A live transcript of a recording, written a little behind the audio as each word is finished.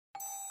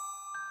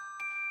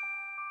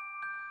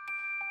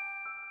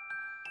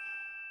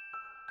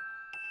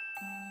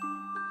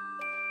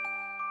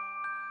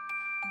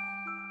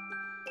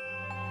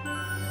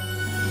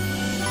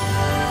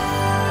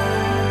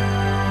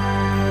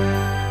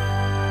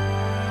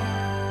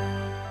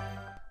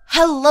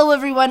Hello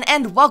everyone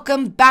and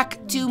welcome back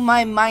to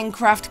my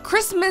Minecraft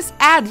Christmas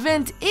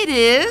Advent. It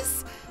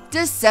is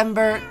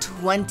December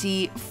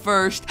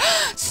 21st.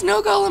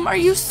 Snow Golem, are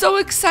you so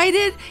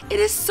excited? It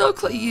is so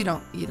close. You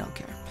don't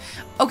care.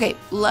 Okay,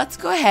 let's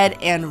go ahead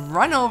and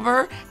run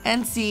over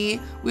and see.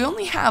 We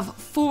only have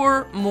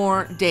 4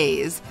 more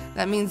days.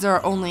 That means there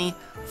are only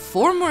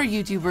 4 more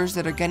YouTubers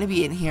that are going to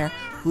be in here.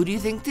 Who do you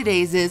think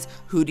today's is?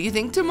 Who do you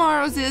think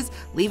tomorrow's is?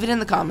 Leave it in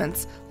the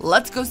comments.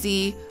 Let's go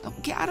see. Oh,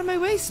 get out of my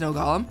way, Snow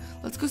Golem.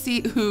 Let's go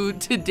see who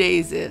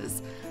today's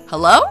is.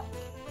 Hello?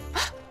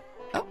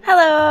 Oh.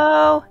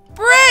 Hello.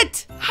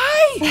 Britt!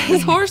 Hi!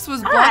 His horse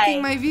was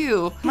blocking my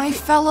view. My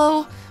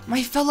fellow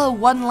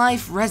One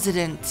Life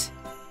resident.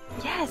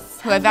 Yes.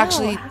 Who I've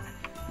actually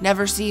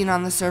never seen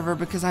on the server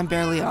because I'm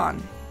barely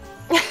on.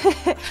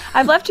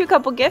 I've left you a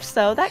couple gifts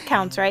though. That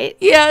counts, right?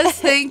 Yes,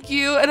 thank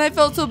you. And I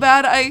felt so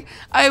bad.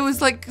 I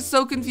was like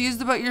so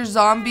confused about your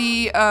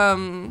zombie.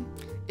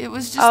 It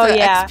was just an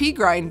XP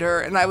grinder,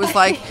 and I was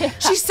like,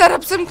 she set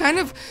up some kind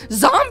of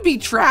zombie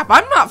trap.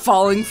 I'm not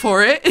falling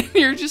for it. And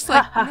you're just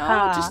like,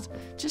 no,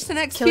 just an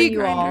XP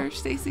grinder,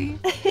 Stacy.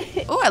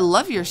 Oh, I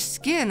love your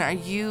skin. Are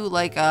you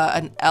like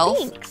an elf,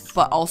 Thanks.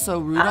 but also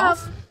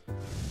Rudolph?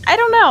 I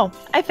don't know.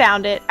 I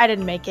found it. I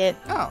didn't make it.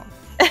 Oh.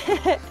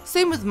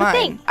 Same with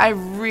mine. I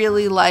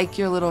really like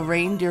your little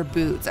reindeer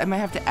boots. I might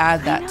have to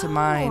add that to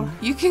mine.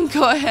 You can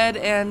go ahead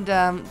and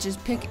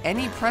just pick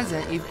any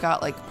present. You've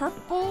got like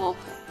purple,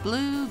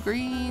 blue,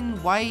 green,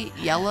 white,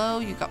 yellow.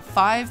 You've got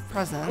 5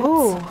 presents.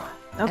 Ooh.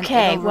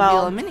 Okay. And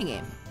well, a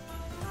minigame.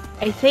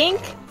 I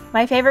think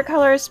my favorite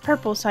color is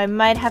purple, so I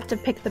might have to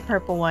pick the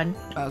purple one.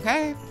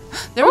 Okay.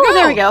 There we go.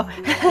 There we go.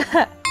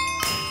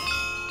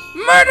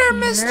 Murder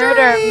mystery.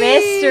 Murder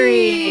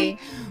mystery.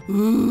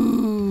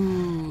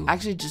 Ooh.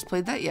 Actually, just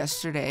played that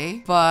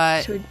yesterday,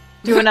 but should we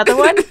do another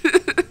one? We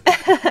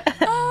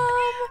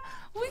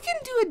can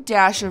do a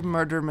dash of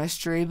murder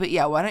mystery, but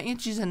yeah, why don't you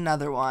choose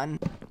another one?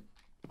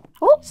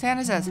 Oh.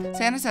 Santa says.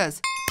 Santa says.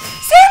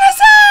 Santa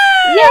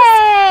says!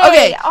 Yay!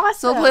 Okay, Awesome.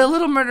 so we'll play a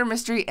little murder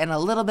mystery and a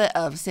little bit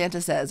of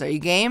Santa says. Are you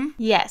game?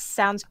 Yes,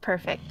 sounds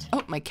perfect.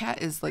 Oh, my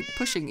cat is like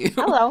pushing you.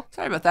 Hello.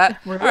 Sorry about that.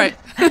 All right,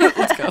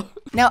 let's go.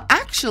 Now,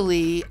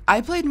 actually,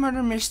 I played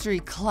Murder Mystery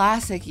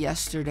Classic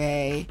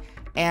yesterday,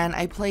 and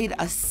I played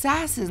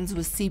Assassins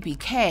with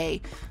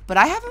CPK, but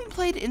I haven't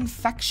played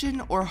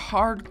Infection or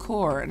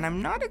Hardcore, and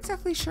I'm not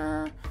exactly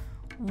sure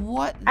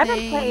what I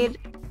haven't played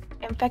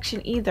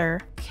Infection either.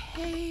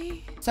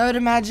 Okay. So I would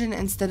imagine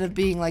instead of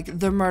being like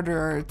the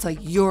murderer, it's like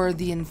you're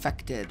the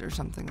infected or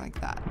something like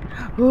that.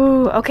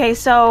 Ooh, okay,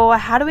 so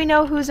how do we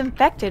know who's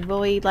infected? Will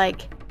we,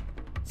 like,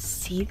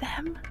 see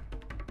them?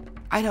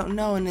 I don't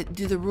know, and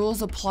do the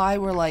rules apply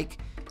where, like,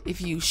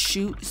 if you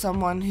shoot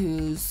someone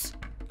who's...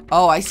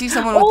 Oh, I see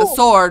someone with a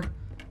sword.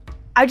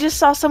 I just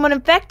saw someone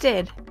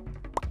infected.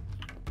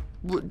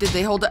 Did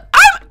they hold it?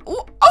 Ah!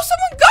 Oh,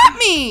 someone got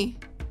me!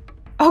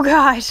 Oh,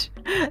 gosh.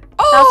 Oh,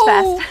 that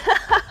was fast.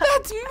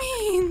 That's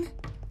mean.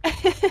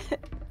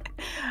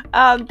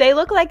 They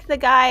look like the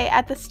guy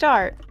at the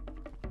start.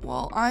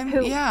 Well,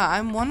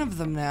 I'm one of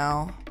them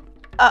now.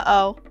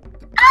 Uh-oh.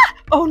 Ah!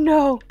 Oh,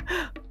 no.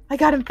 I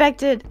got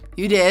infected.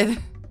 You did?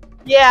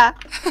 Yeah.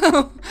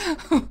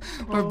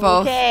 We're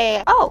both.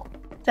 Okay. Oh,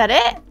 is that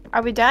it?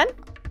 Are we done?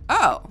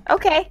 Oh.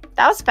 Okay,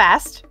 that was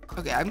fast.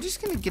 Okay, I'm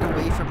just gonna get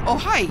away from... Oh,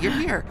 hi, you're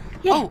here.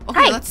 Yeah, oh,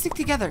 okay, hi. Let's stick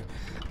together.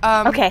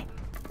 Okay.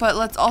 But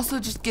let's also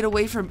just get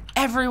away from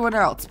everyone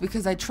else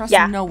because I trust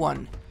no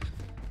one.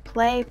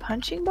 Play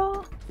punching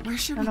ball? Where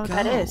should we go? I don't know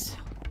what that is.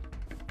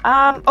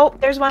 Oh,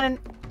 there's one in...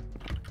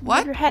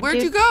 What? Your head, Where'd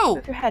dude. you go?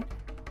 Move your head.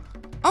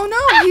 Oh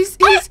no, he's...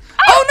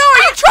 Oh no,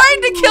 are you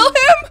trying to kill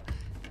him?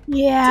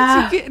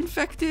 Yeah. Did you get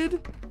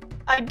infected?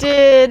 I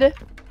did.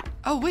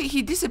 Oh wait,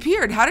 he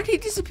disappeared. How did he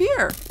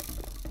disappear?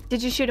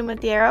 Did you shoot him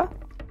with the arrow?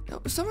 No,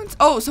 someone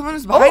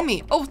was behind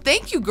me. Oh,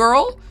 thank you,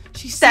 girl.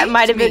 That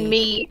might have been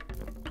me.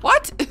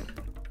 What?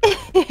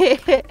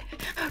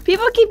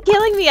 People keep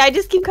killing me. I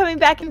just keep coming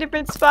back in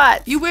different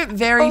spots. You went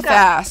very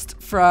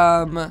fast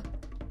from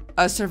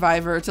a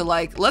survivor to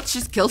like, let's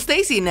just kill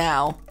Stacy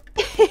now.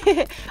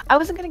 I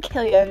wasn't gonna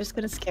kill you. I was just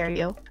gonna scare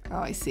you. Oh,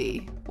 I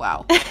see.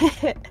 Wow.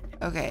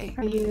 Okay.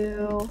 Where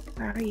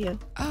are you?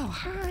 Oh,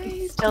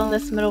 hi. Still in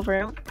this middle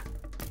room.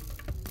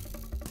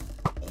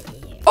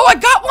 Oh, I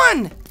got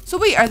one! So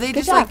wait, are they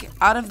Good just job. like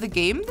out of the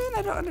game then?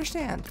 I don't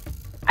understand.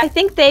 I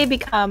think they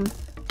become...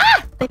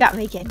 Ah! They got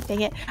me again.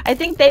 Dang it. I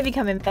think they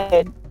become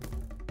infected.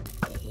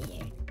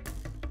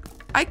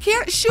 I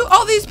can't shoot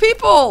all these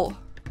people!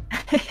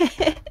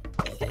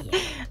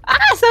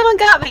 Ah, someone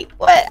got me.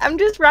 What? I'm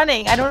just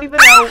running. I don't even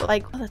know.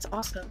 Like, oh, that's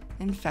awesome.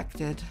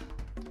 Infected.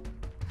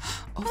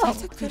 Oh,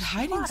 that's a good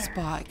hiding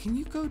spot. Can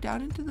you go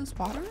down into this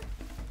water?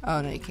 Oh,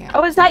 no, you can't.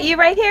 Oh, is that you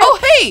right here? Oh,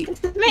 hey!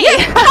 This is me.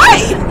 Yeah, hi!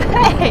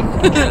 Hey!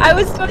 I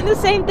was doing the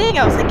same thing.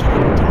 I was like, can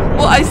I go down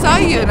Well, I saw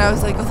you and I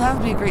was like, oh, that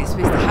would be a great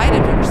space to hide.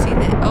 I've never seen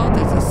it. Oh,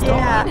 there's a stone.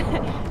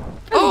 Yeah.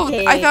 Oh,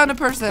 Okay. I found a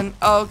person.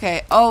 Oh,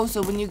 okay. Oh,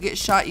 so when you get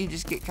shot, you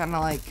just get kind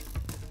of like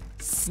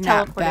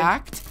snap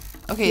backed.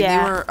 Okay,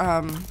 Yeah. they were,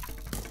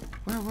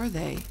 where were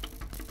they?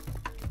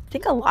 I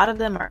think a lot of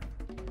them are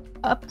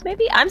up,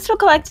 maybe? I'm still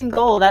collecting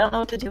gold. I don't know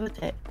what to do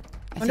with it.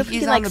 I think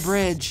he's on the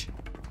bridge.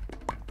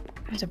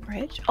 There's a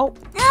bridge? Oh,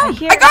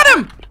 I got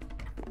him!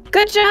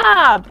 Good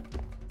job!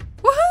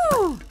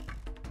 Woohoo!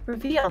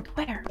 Revealed.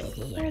 Where?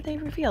 Where are they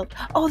revealed?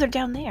 Oh, they're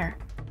down there.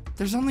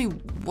 There's only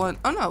one.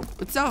 Oh, no.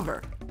 It's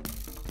over.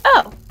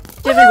 Oh.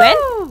 Did we win?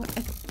 Woohoo!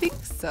 I think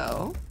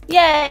so.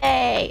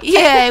 Yay!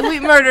 Yay, we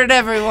murdered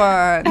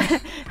everyone.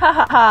 Ha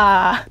ha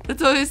ha.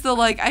 That's always the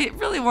like, I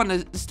really want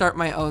to start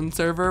my own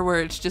server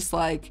where it's just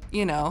like,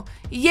 you know,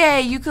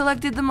 yay, you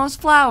collected the most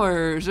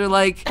flowers, or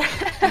like,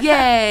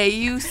 yay,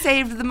 you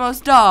saved the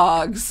most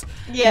dogs.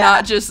 Yeah.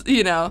 Not just,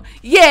 you know,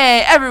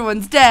 yay,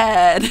 everyone's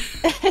dead.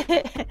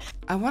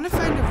 I want to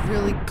find a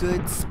really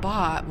good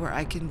spot where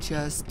I can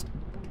just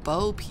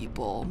bow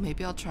people.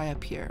 Maybe I'll try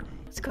up here.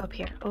 Let's go up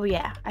here. Oh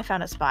yeah, I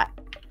found a spot.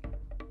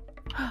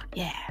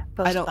 Yeah,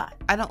 spot.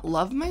 I don't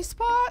love my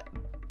spot,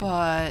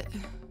 but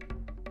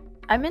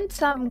I'm in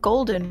some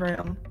golden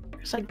room.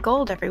 There's like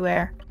gold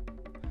everywhere.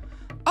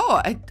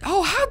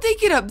 oh, how'd they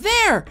get up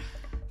there?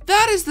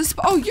 That is the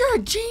spot. Oh, you're a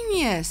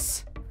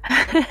genius.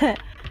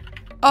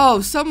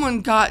 Oh,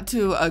 someone got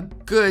to a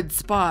good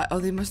spot. Oh,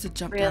 they must have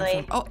jumped down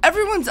from. Oh,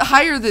 everyone's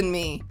higher than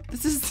me.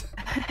 This is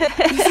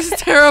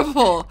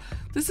terrible.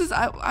 This is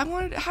I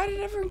wanted. How did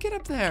everyone get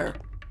up there?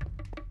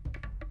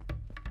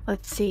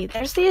 Let's see.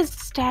 There's these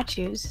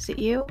statues. Is it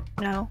you?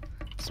 No,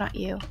 it's not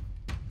you.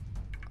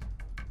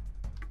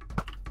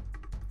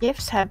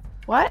 Gifts have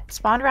what?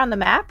 Spawned around the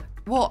map?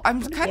 Well,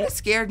 I'm kind of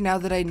scared now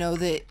that I know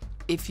that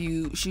if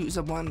you shoot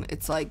someone,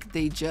 it's like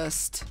they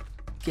just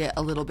get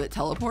a little bit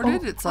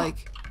teleported. It's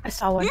like I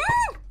saw one.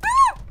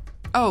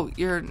 Oh,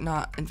 you're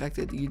not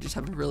infected. You just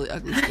have a really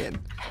ugly skin.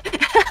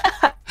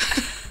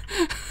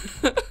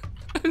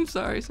 I'm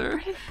sorry,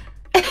 sir.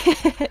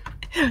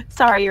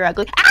 Sorry, you're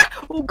ugly. Ah!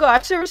 Oh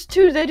gosh, there was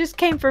two. They just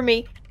came for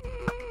me.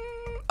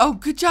 Oh,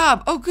 good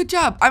job. Oh, good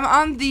job. I'm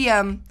on the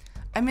I'm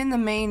in the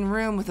main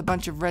room with a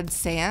bunch of red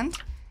sand,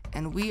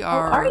 and we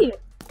are. Who are you?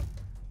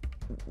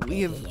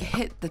 We have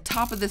hit the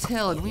top of this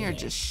hill, and we are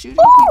just shooting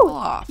Ooh! people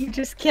off. You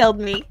just killed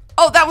me.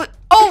 Oh, that was.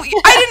 Oh,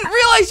 I didn't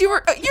realize you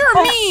were.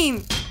 You're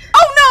mean.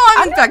 Oh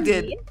no, I'm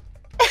infected.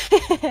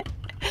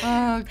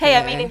 Okay. Hey,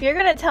 I mean, if you're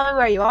gonna tell me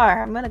where you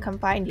are, I'm gonna come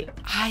find you.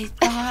 I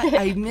thought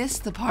I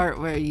missed the part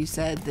where you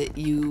said that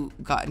you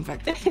got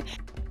infected.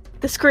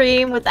 The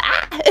scream with the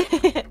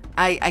ah!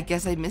 I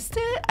guess I missed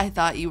it. I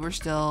thought you were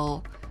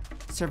still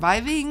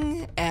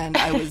surviving, and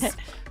I was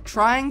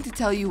trying to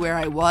tell you where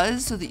I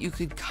was so that you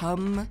could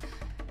come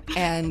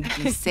and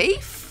be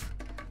safe.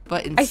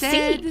 But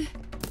instead,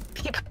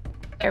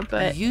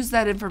 but use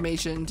that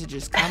information to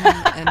just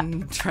come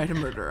and try to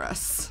murder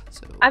us.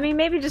 So. I mean,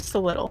 maybe just a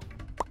little.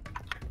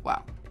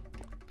 Wow.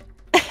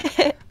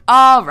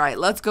 All right,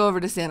 let's go over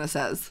to Santa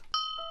Says.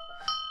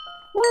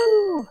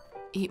 Woo!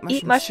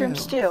 Eat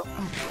mushrooms stew.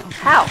 Oh, okay.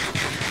 How?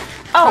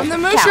 Oh, from the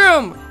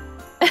mushroom.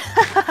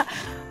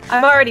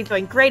 I'm already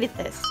doing great at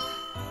this.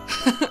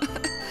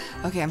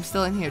 Okay, I'm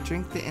still in here.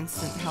 Drink the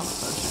instant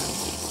health potion.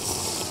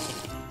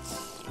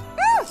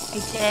 I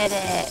did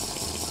it.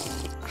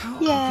 Oh,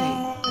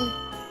 Yay! okay.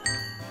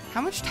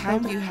 How much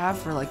time do you have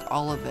for like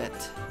all of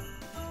it?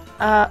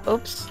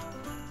 Oops.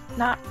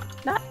 Not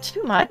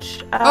too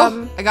much.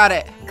 Oh, I got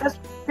it. It goes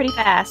pretty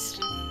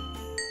fast.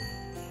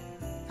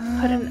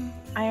 Put in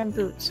iron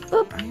boots.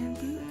 Oop. Iron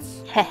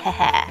boots?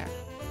 Hehehe.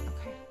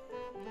 Okay.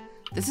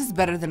 This is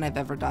better than I've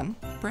ever done,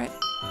 Britt.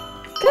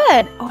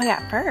 Good. Oh, I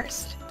got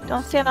first.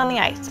 Don't stand on the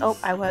ice. Oh,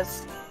 I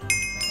was.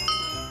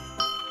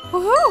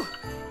 Woohoo!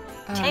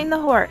 Tame the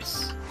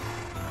horse.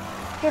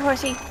 Here,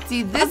 horsey.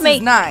 See, this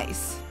is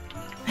nice.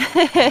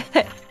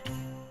 Did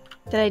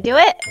I do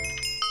it?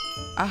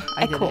 Ah,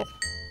 I did it.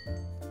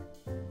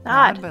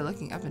 Nod. By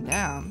looking up and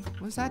down.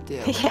 What does that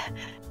do? Yeah.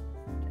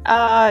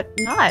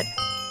 Nod.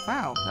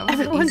 Wow, that was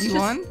an easy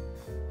one.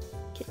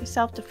 Get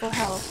yourself to full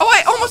health. Oh,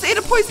 I almost ate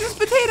a poisonous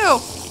potato!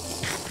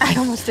 I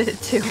almost did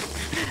it too.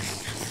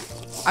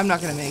 I'm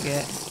not gonna make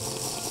it.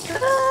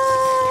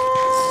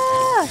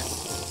 Ah!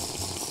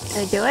 Did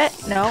I do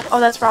it? No? Oh,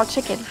 that's raw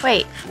chicken.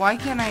 Wait. Why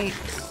can't I?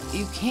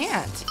 You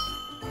can't.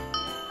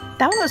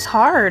 That one was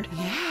hard.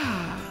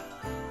 Yeah.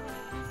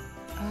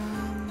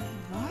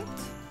 What?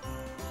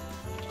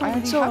 I Golden already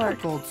have sword. a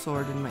gold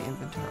sword in my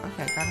inventory.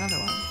 Okay, I got another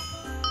one.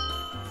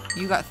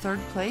 You got third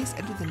place.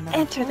 Enter the nether.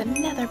 Enter the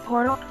nether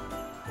portal.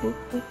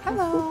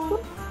 Hello.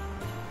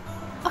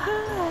 Oh,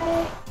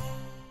 hi.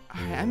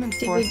 Alright, I'm in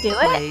Did fourth we do it?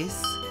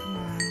 place. Come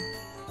on.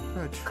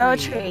 Grow a tree. Grow a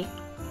tree.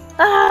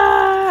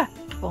 Ah!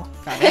 Cool.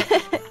 Got it.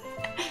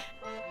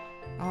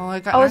 Oh, I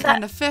got knocked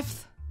down to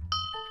fifth.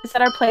 Is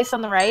that our place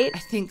on the right? I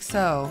think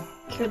so.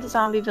 Cure the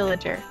zombie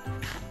villager.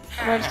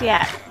 Where's he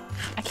at?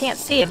 I can't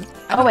see him.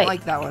 I don't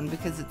like that one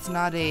because it's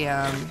not a,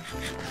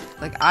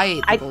 like I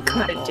ate the golden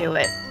apple. couldn't do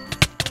it.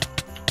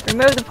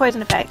 Remove the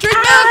poison effect. Drink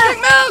milk!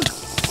 Drink milk!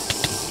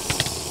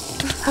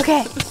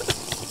 Okay.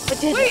 What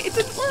did Wait, it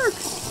didn't work.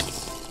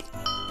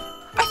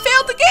 I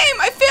failed the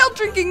game! I failed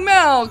drinking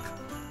milk!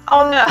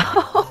 Oh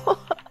no.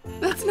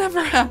 That's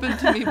never happened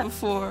to me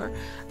before.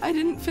 I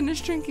didn't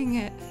finish drinking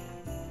it.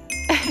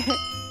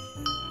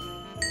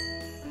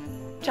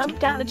 Jump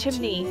down the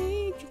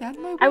chimney. Get out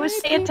of my way, I was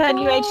Santa in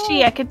people.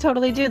 UHG. I could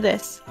totally do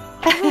this.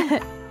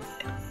 Alright.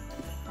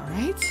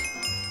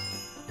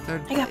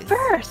 Third I got place.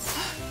 first.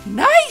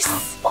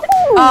 Nice! Ooh,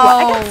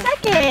 Oh. I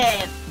got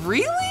second.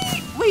 Really?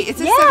 Wait, it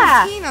says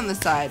Yeah. 17 on the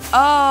side.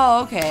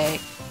 Oh, okay.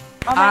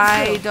 Oh,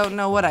 I don't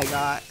know what I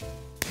got.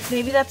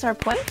 Maybe that's our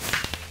point.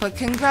 But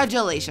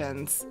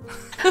congratulations.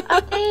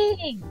 Oh,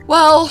 thanks.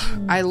 Well,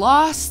 I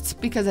lost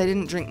because I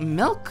didn't drink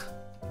milk,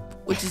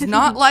 which is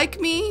not like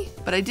me,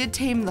 but I did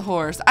tame the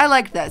horse. I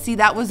liked that. See,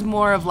 that was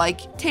more of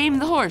like, tame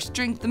the horse,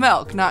 drink the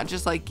milk, not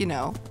just like, you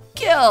know,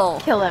 kill.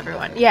 Kill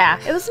everyone. Yeah,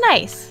 it was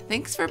nice.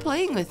 Thanks for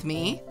playing with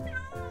me.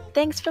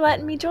 Thanks for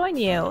letting me join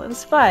you. It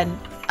was fun.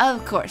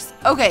 Of course.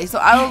 Okay, so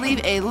I will leave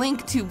a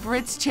link to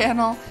Brit's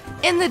channel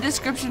in the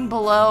description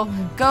below.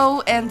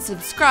 Go and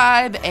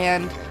subscribe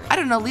and, I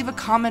don't know, leave a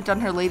comment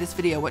on her latest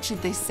video. What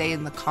should they say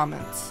in the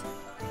comments?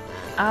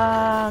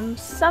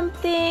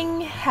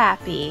 Something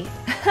happy.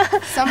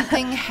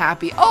 Something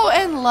happy. Oh,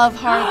 and love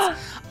hearts.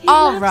 He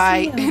All loves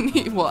right.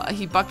 you. And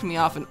he bucked me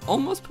off and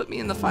almost put me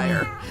in the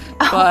fire.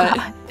 Oh, But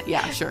God.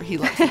 yeah, sure, he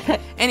loves me.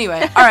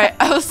 Anyway, all right,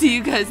 I will see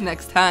you guys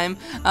next time.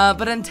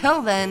 But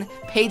until then,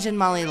 Paige and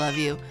Molly love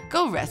you.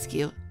 Go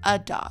rescue a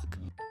dog.